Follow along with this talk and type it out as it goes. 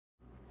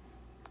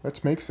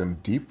Let's make some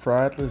deep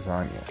fried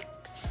lasagna.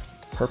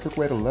 Perfect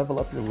way to level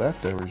up your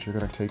leftovers. You're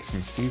going to take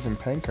some seasoned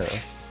panko,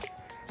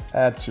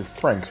 add your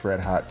Frank's Red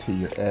Hot to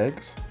your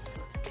eggs.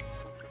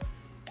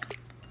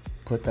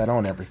 Put that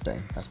on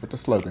everything. That's what the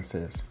slogan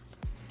says.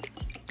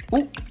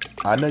 Ooh,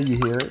 I know you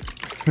hear it.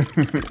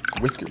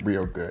 Whisk it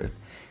real good.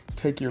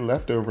 Take your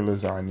leftover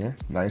lasagna,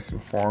 nice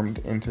and formed,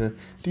 into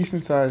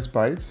decent sized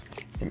bites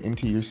and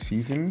into your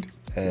seasoned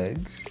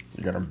eggs.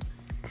 You're going to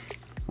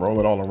roll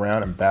it all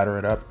around and batter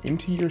it up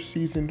into your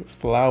seasoned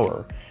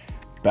flour,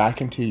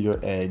 back into your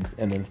eggs,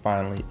 and then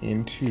finally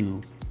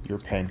into your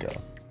panko.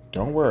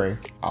 Don't worry,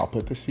 I'll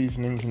put the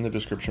seasonings in the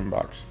description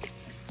box.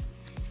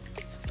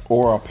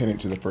 Or I'll pin it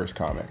to the first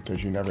comment,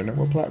 because you never know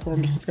what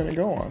platform this is going to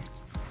go on.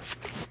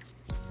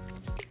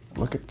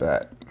 Look at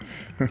that.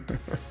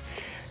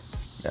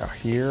 Now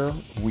here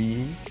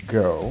we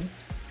go.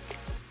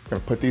 I'm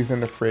going to put these in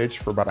the fridge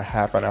for about a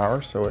half an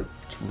hour so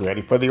it's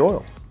ready for the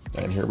oil.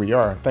 And here we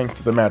are, thanks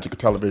to the magic of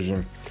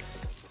television.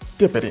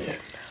 Dip it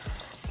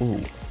in.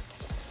 Ooh,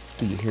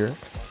 do you hear it?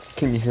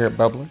 Can you hear it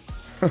bubbling?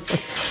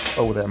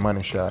 Oh, that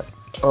money shot.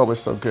 Oh,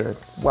 it's so good.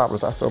 Wow,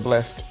 was I so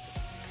blessed?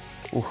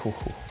 Ooh.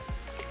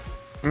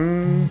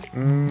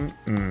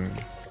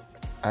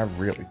 I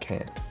really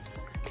can't.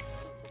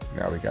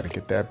 Now we gotta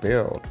get that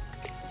build.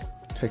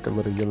 Take a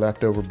little of your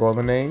leftover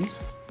bolognese,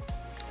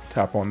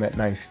 top on that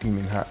nice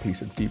steaming hot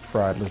piece of deep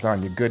fried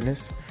lasagna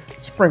goodness,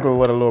 sprinkle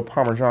with a little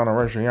Parmigiano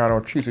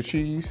Reggiano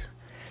cheese,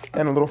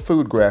 and a little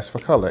food grass for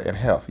color and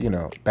health,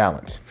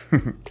 balance.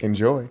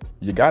 Enjoy.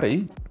 You gotta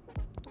eat.